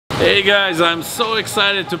Hey guys, I'm so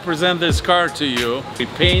excited to present this car to you. We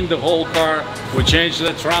paint the whole car, we changed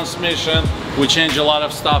the transmission, we changed a lot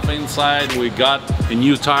of stuff inside, we got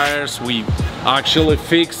new tires, we actually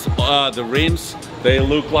fixed the rims. They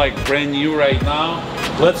look like brand new right now.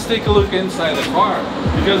 Let's take a look inside the car.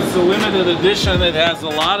 Because it's a limited edition, it has a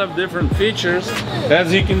lot of different features.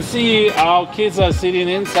 As you can see, our kids are sitting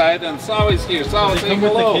inside and Saw is here. Saw, say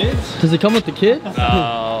hello. Does it come with the kids?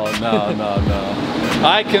 No.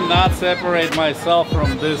 I cannot separate myself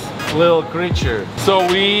from this little creature. So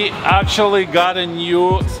we actually got a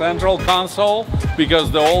new central console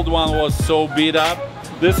because the old one was so beat up.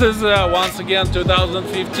 This is once again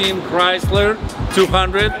 2015 Chrysler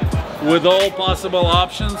 200 with all possible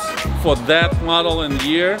options for that model and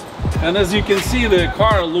year. And as you can see, the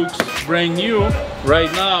car looks brand new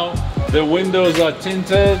right now. The windows are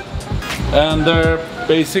tinted and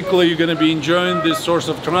basically you're going to be enjoying this source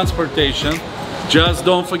of transportation. Just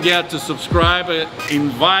don't forget to subscribe,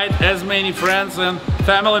 invite as many friends and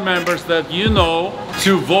family members that you know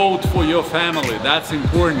to vote for your family. That's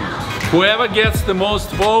important. Whoever gets the most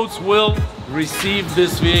votes will receive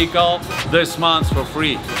this vehicle this month for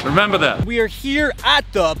free. Remember that. We are here at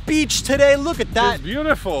the beach today. Look at that. It's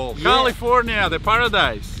beautiful. Yeah. California, the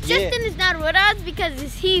paradise. Justin is not with us because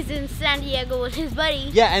he's in San Diego with his buddy.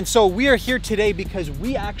 Yeah, and so we are here today because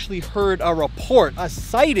we actually heard a report, a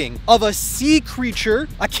sighting of a sea creature,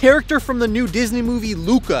 a character from the new Disney movie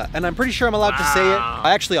Luca. And I'm pretty sure I'm allowed to say it.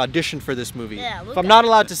 I actually auditioned for this movie. Yeah, if I'm not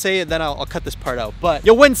allowed to say it, then I'll cut this part out. But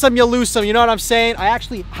you win some, you lose some, you know what I'm saying?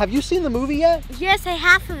 Have you seen the movie yet? Yes, I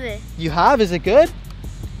half of it. You have? Is it good?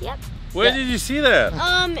 Yep. Where did you see that?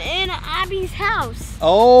 In Abby's house.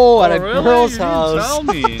 Oh, at a really? girl's You house. didn't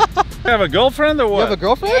tell me. You have a girlfriend or what? You have a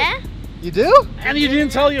girlfriend? Yeah? You do? And you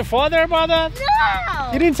didn't tell your father about that?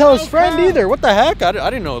 No. He didn't tell his friend either. What the heck? I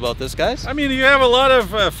didn't know about this, guys. I mean, you have a lot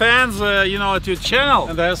of fans, you know, at your channel.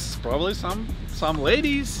 And there's probably some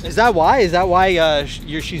ladies. Is that why? Is that why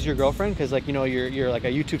she's your girlfriend? Because like, you know, you're like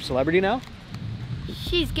a YouTube celebrity now?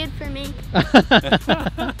 She's good for me.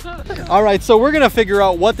 All right, so we're gonna figure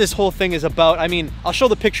out what this whole thing is about. I mean, I'll show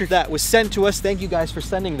the picture that was sent to us. Thank you guys for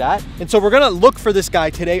sending that. And so we're gonna look for this guy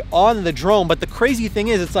today on the drone. But the crazy thing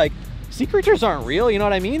is, it's like, sea creatures aren't real, you know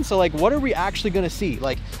what I mean? So like, what are we actually gonna see?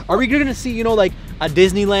 Like, are we gonna see, you know, like a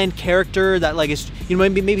Disneyland character that like is, you know,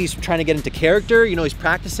 maybe he's trying to get into character, you know, he's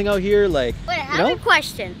practicing out here, like, Wait, I have a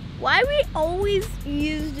question. Why we always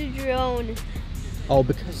use the drone? Oh,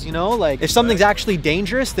 because, you know, like, if something's actually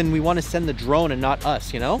dangerous, then we want to send the drone and not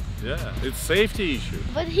us, you know? Yeah, it's a safety issue.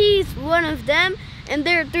 But he's one of them, and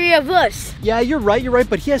there are 3 of us. Yeah, you're right,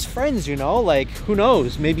 but he has friends, you know? Like, who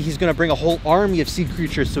knows? Maybe he's gonna bring a whole army of sea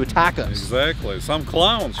creatures to attack us. Exactly, some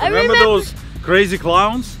clowns. I Remember those crazy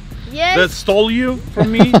clowns Yes. that stole you from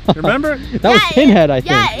me? Remember? That was Pinhead, I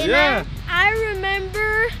think. Yeah, and Yeah. I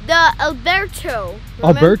remember the Alberto.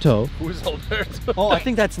 Alberto? Who's Alberto? Oh, I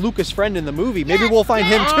think that's Luca's friend in the movie. Maybe Yes, we'll find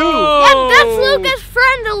him too. Yeah, that's Lucas'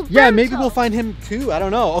 friend, Alberto. Yeah, maybe we'll find him too. I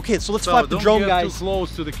don't know. Okay, so let's fly up the drone, Don't get guys. too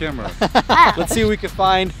close to the camera. Let's see what we can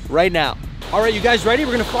find right now. All right, you guys ready?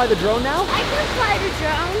 We're gonna fly the drone now? I can fly the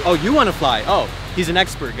drone. Oh, you wanna fly? Oh, he's an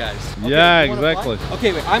expert, guys. Okay, Yeah, you wanna exactly. fly?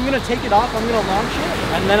 Okay, wait, I'm gonna take it off. I'm gonna launch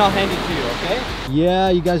it, and then I'll hand it to you, okay? Yeah,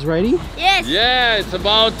 you guys ready? Yes. Yeah, it's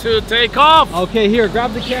about to take off. Okay, here,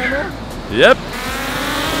 grab the camera. Yep.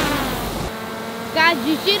 Guys,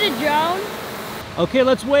 you see the drone? Okay,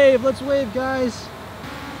 let's wave, guys.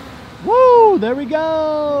 Woo, there we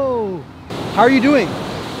go. How are you doing?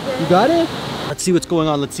 You got it? Let's see what's going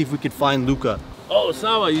on. Let's see if we can find Luca. Oh,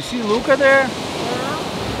 Sava, you see Luca there?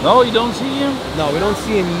 No, you don't see him? No, we don't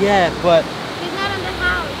see him yet, but... He's not in the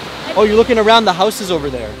house. Oh, you're looking around the houses over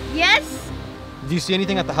there. Yes. Do you see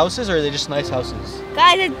anything at the houses, or are they just nice houses?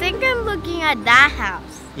 Guys, I think I'm looking at that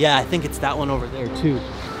house. Yeah, I think it's that one over there, too.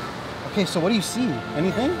 Okay, so what do you see?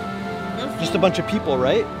 Anything? Just a bunch of people,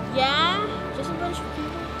 right? Yeah, just a bunch of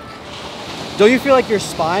people. Don't you feel like you're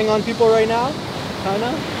spying on people right now?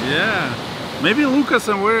 Kinda? Yeah. Maybe Luca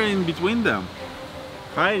somewhere in between them.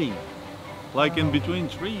 Hiding. Like in between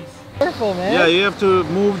trees. Careful, man. Yeah, you have to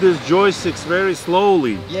move these joysticks very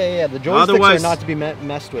slowly. Yeah, the joysticks Otherwise- are not to be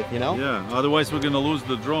messed with, you know? Yeah, otherwise we're gonna lose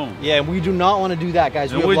the drone. Yeah, and we do not want to do that,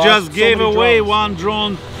 guys. And have we lost just so gave many away drones. one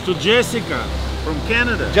drone to Jessica from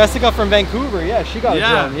Canada. Jessica from Vancouver, yeah, she got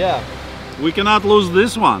Yeah. a drone, yeah. We cannot lose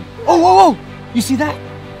this one. Oh, whoa! You see that?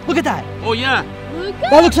 Look at that. Oh yeah.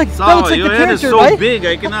 That looks like Sawa, the your head is character, so right? big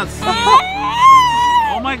I cannot see.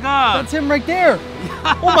 Oh my god. That's him right there.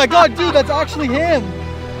 Oh my god, dude, that's actually him.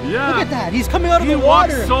 Yeah. Look at that. He's coming out of He the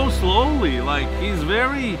walks water. so slowly, like he's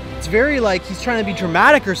very. It's very like he's trying to be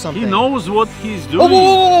dramatic or something. He knows what he's doing. Oh, whoa,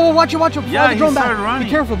 whoa, whoa, whoa, watch it, watch it. Yeah, Fly the he drone back. started running. Be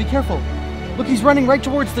careful, be careful. Look, he's running right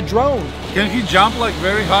towards the drone. Can he jump like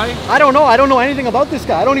very high? I don't know anything about this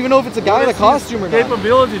guy. I don't even know if it's a guy in a What is costume or his not.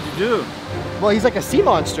 capability to do? Well, he's like a sea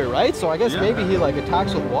monster, right? So I guess Yeah. maybe he like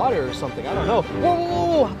attacks with water or something. I don't know. Whoa, whoa,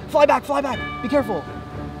 whoa, whoa. Fly back, fly back. Be careful.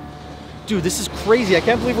 Dude, this is crazy. I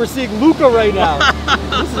can't believe we're seeing Luca right now.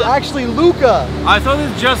 This is actually Luca. I thought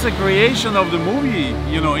it's just a creation of the movie,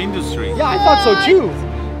 industry. Yeah, I thought so too.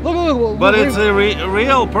 Look, look, look. But look, it's a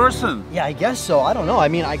real person. Yeah, I guess so. I don't know. I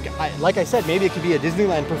mean, I like I said, maybe it could be a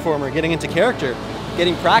Disneyland performer getting into character,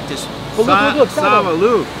 getting practice. But look, Sava, Sava.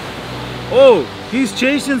 look. Oh, he's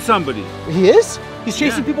chasing somebody. He is? He's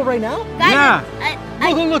chasing Yeah. people right now? Guys, Yeah.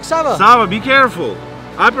 Look, Sava. Sava, be careful.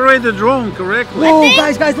 Operate the drone correctly. Whoa, think-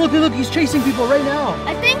 guys, look, he's chasing people right now.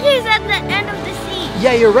 I think he's at the end of the sea.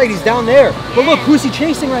 Yeah, you're right, he's down there. But look, who's he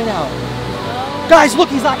chasing right now? Guys, look,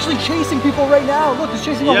 he's actually chasing people right now. Look, he's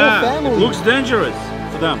chasing the whole Yeah, family. it looks dangerous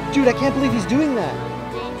for them. Dude, I can't believe he's doing that.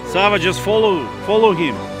 Sava, just follow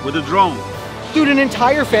him with the drone. Dude, an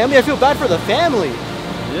entire family? I feel bad for the family.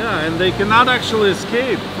 Yeah, and they cannot actually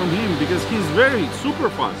escape from him because he's very super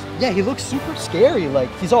fast. Yeah, he looks super scary. Like,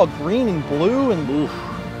 he's all green and blue and... Oof.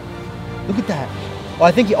 Look at that. Oh,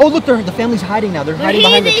 I think he... Oh, look, the family's hiding now. They're hiding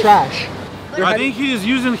behind the trash. They're I hiding- think he is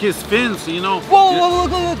using his fins, Whoa,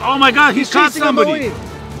 look. Oh my God, he cut chasing them somebody. away.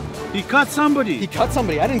 He cut somebody. He cut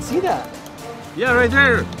somebody. I didn't see that. Yeah, right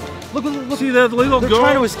there. Look. See that little They're girl?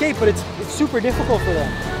 trying to escape, but it's super difficult for them.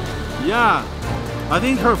 Yeah. I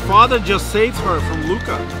think her father just saved her from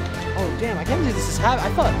Luca. Oh, damn, I can't believe this is happening.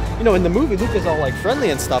 I thought, in the movie, Luca's all like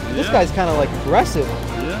friendly and stuff, but this Yeah. guy's kind of like aggressive.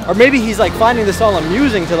 Yeah. Or maybe he's like finding this all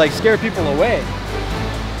amusing to like scare people away.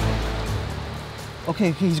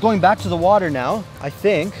 Okay, he's going back to the water now, I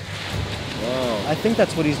think. Wow. I think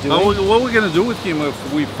that's what he's doing. What are we gonna do with him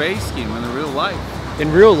if we face him in real life?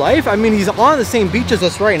 In real life, I mean, he's on the same beach as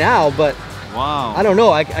us right now, but Wow. I don't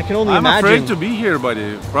know. I can only I'm imagine. afraid to be here,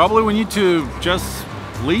 buddy. Probably we need to just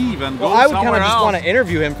leave and Well, go I would kind somewhere of just else. want to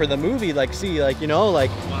interview him for the movie, like see, like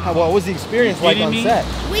what was the experience like kidding on me? set?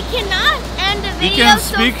 We cannot end the He video can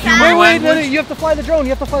so speak fast. human Wait, no, language? you have to fly the drone. You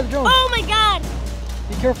have to fly the drone. Oh my God!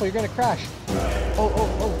 Be careful, you're gonna crash. Oh,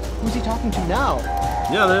 who's he talking to now?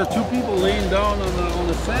 Yeah, there are two people laying down on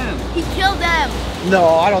the sand. He killed them. No,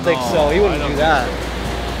 I don't think No, so. He I wouldn't don't do think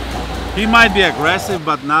that. He might be aggressive,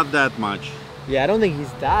 but not that much. Yeah, I don't think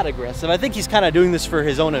he's that aggressive. I think he's kind of doing this for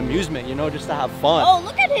his own amusement, just to have fun. Oh,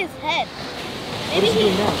 look at his head. What is he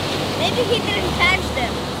doing now? Maybe he didn't catch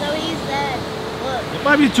them, so he's dead. Look. It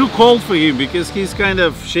might be too cold for him because he's kind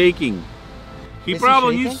of shaking. He Is he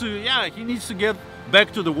probably shaking? needs to, he needs to get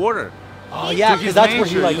back to the water. Oh yeah, To because his that's where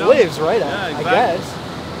he nature, like you know? lives, right? Yeah, I exactly. guess.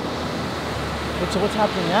 So what's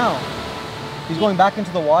happening now? He's going back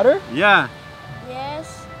into the water? Yeah,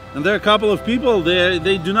 Yes. and there are a couple of people there,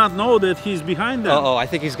 they do not know that he's behind them. Uh-oh, I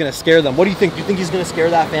think he's gonna scare them. What do you think? Do you think he's gonna scare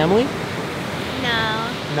that family? No.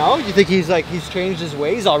 No? You think he's changed his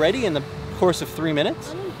ways already in the course of 3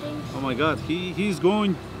 minutes? I don't think so. Oh my God, he's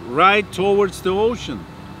going right towards the ocean.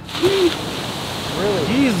 Really?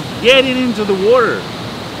 He's getting into the water.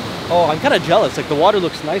 Oh, I'm kind of jealous. Like the water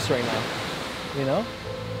looks nice right now.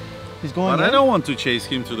 He's going. But I in. don't want to chase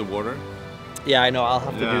him to the water. Yeah, I know. I'll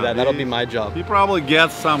have to do that. That'll be my job. He probably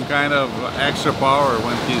gets some kind of extra power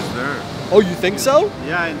when he's there. Oh, you think so?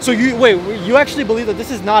 Yeah. and- So you actually believe that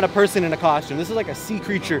this is not a person in a costume? This is like a sea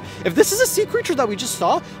creature. If this is a sea creature that we just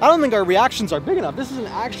saw, I don't think our reactions are big enough. This is an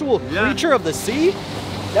actual Yeah. creature of the sea.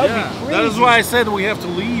 That would yeah, be crazy. that is why I said we have to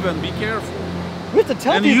leave and be careful. we have to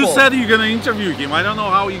tell And people. you said you're gonna interview him. I don't know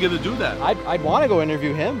how you're gonna do that. I'd want to go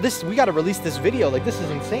interview him. We got to release this video. Like this is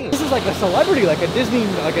insane. This is like a celebrity, like a Disney,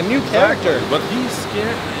 like a new character. But he's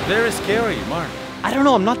scared. Very scary, Mark. I don't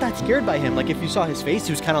know. I'm not that scared by him. Like if you saw his face,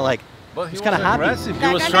 he was kind of like. But He's kinda happy. aggressive. He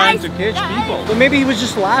Like was a trying nice to catch guy. people. But maybe he was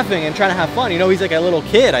just laughing and trying to have fun. He's like a little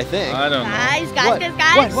kid, I think. I don't know. Guys, What?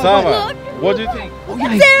 guys. What? Sava, Look. what do you think? Oh yeah,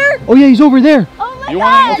 It's he's, there. oh yeah, he's over there. Oh my You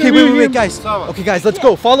wanna God. Okay, interview wait, him? guys. Sava. Okay, guys, let's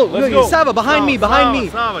go. Follow. Let's Yo, go. Sava, behind me, behind me.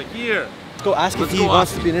 Sava, here. Let's go ask if Let's he go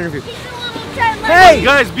wants ask to be an interview. He's the one who tried to Hey!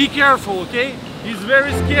 Guys, be careful, okay? He's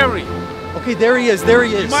very scary. Okay, there he is. There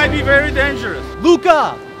he He is. might be very dangerous.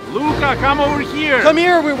 Luca, Luca, come over here. come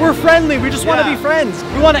here. We're friendly. We just want to Yeah. be friends.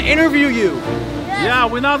 We want to interview you. Yeah,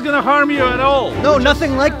 we're not gonna harm you at all. No,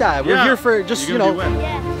 nothing like that. We're Yeah. here for just, You're gonna be wet.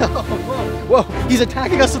 Yeah. Whoa, he's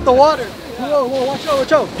attacking us with the water. Whoa, watch out,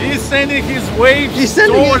 watch out. He's sending his waves He's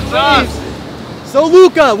sending towards his us. waves. So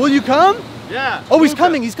Luca, will you come? Yeah. Oh, he's Luca.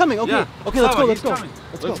 coming. He's coming. Okay, Yeah. okay, let's Sava, go. Let's he's go. coming.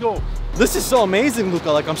 Let's Let's go. go. This is so amazing,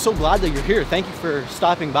 Luca. Like, I'm so glad that you're here. Thank you for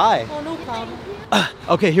stopping by. Oh, no problem.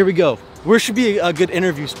 Okay, here we go. Where should be a good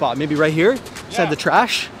interview spot? Maybe right here, beside the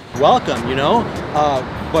trash? Welcome, you know?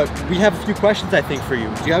 But we have a few questions, I think, for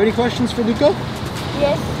you. Do you have any questions for Luca?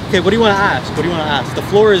 Yes. Okay, what do you want to ask? What do you want to ask? The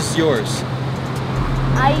floor is yours.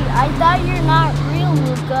 I thought you're not real,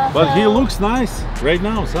 Luca. But he so- looks nice right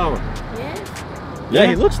now, Sava. Yes. Yeah,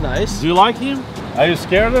 he looks nice. Do you like him? Are you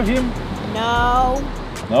scared of him? No.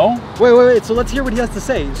 No? Wait. So let's hear what he has to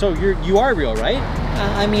say. So you are real, right?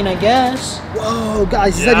 I mean, I guess. Whoa,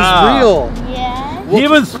 guys, he said he's Yeah. real. Yes. He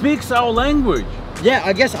even speaks our language. Yeah,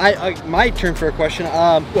 I guess my turn for a question.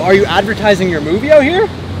 Are you advertising your movie out here?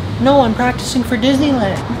 No, I'm practicing for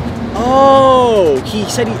Disneyland. Oh, he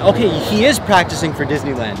said he is practicing for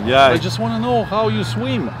Disneyland. Yeah, I just want to know how you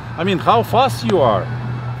swim. I mean, how fast you are.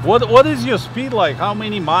 What is your speed like? How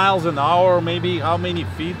many miles an hour? Maybe how many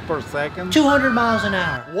feet per second? 200 miles an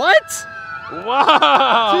hour. What?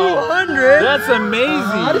 Wow! 200? That's amazing.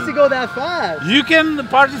 How does he go that fast? You can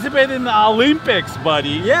participate in the Olympics, buddy.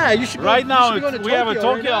 Yeah, you should. Right now, you should be going to we have a Tokyo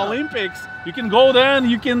right Tokyo now. Olympics. You can go there and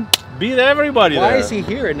you can beat everybody Why there. is he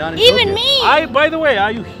here and not in Even Tokyo? me. By the way,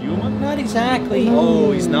 are you human? Not exactly.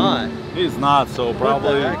 Oh, he's not. He's not, so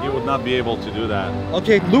probably heck? he would not be able to do that.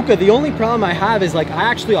 Okay, Luca, the only problem I have is like I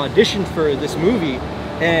actually auditioned for this movie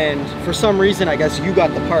and for some reason I guess you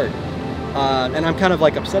got the part. And I'm kind of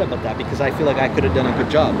like upset about that because I feel like I could have done a good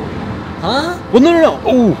job. Huh? Well, no.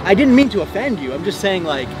 Oh, I didn't mean to offend you. I'm just saying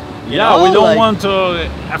like, you Yeah, know, we don't like- want to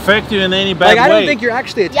affect you in any bad Like way. I don't think you're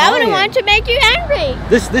actually Yeah, I Italian. wouldn't want to make you angry.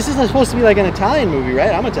 This is supposed to be like an Italian movie,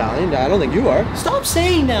 right? I'm Italian. I don't think you are. Stop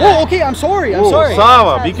saying that. Oh, okay. I'm sorry. I'm Whoa, sorry.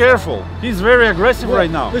 Sava, be careful. He's very aggressive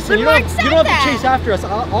right now. Listen, But you Mark don't said have to that. chase after us.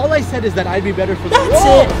 All I said is that I'd be better for the. That's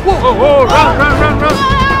Whoa, it. Whoa, Whoa, whoa,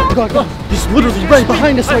 run! God, he's literally right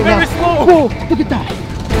behind us right now. Very slow. Whoa, look at that.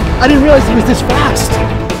 I didn't realize he was this fast.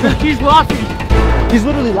 He's laughing. He's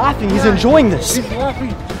literally laughing. He's enjoying this. He's laughing.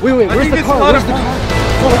 Wait, where's think the it's car? a lot Where's of the fun. car?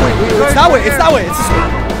 Oh, wait, it's that way. It's that way. It's this way.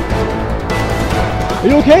 Are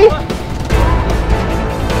you okay?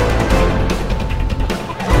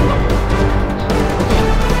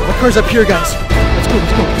 My car's up here, guys. Let's go.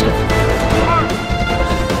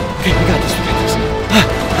 Okay, we got this.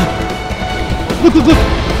 Look.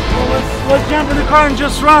 Let's jump in the car and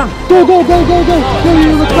just run. Go. Go,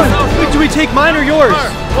 you look fun. Wait, do we take mine or yours?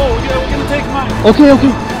 Oh, yeah, we're gonna take mine. Okay.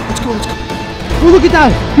 Let's go. Oh, look at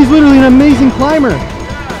that. He's literally an amazing climber.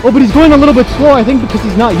 Oh, but he's going a little bit slow, I think, because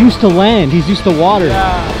he's not used to land. He's used to water.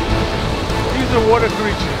 Yeah. He's a water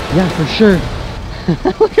creature. Yeah, for sure.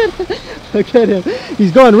 Look at him.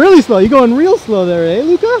 He's going really slow. You're going real slow there, eh,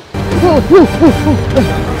 Luca? Whoa.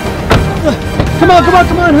 Come on.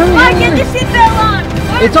 Hurry. Mark, get your seatbelt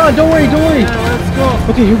on. It's on. Don't worry. Yeah, let's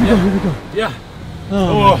go. Okay, here we go. Yeah.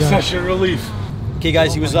 Oh, Oh, such a relief. Okay,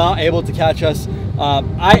 guys, he was not able to catch us.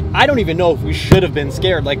 I don't even know if we should have been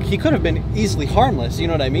scared. Like, he could have been easily harmless. You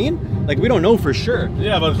know what I mean? Like, we don't know for sure.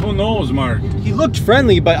 Yeah, but who knows, Mark? He looked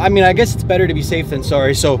friendly, but I mean, I guess it's better to be safe than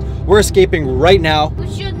sorry. So we're escaping right now. We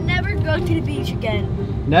should never go to the beach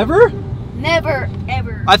again. Never? Never,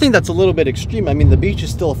 ever. I think that's a little bit extreme. I mean, the beach is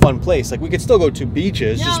still a fun place. Like, we could still go to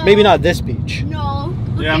beaches, just No. maybe not this beach. No.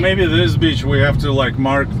 Yeah, maybe this beach we have to like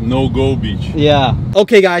mark no-go beach. Yeah.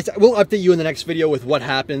 Okay, guys, we'll update you in the next video with what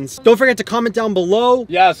happens. Don't forget to comment down below.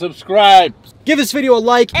 Yeah, subscribe. Give this video a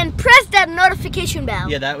like. And press that notification bell.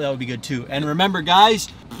 Yeah, that would be good too. And remember, guys,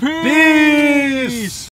 Peace.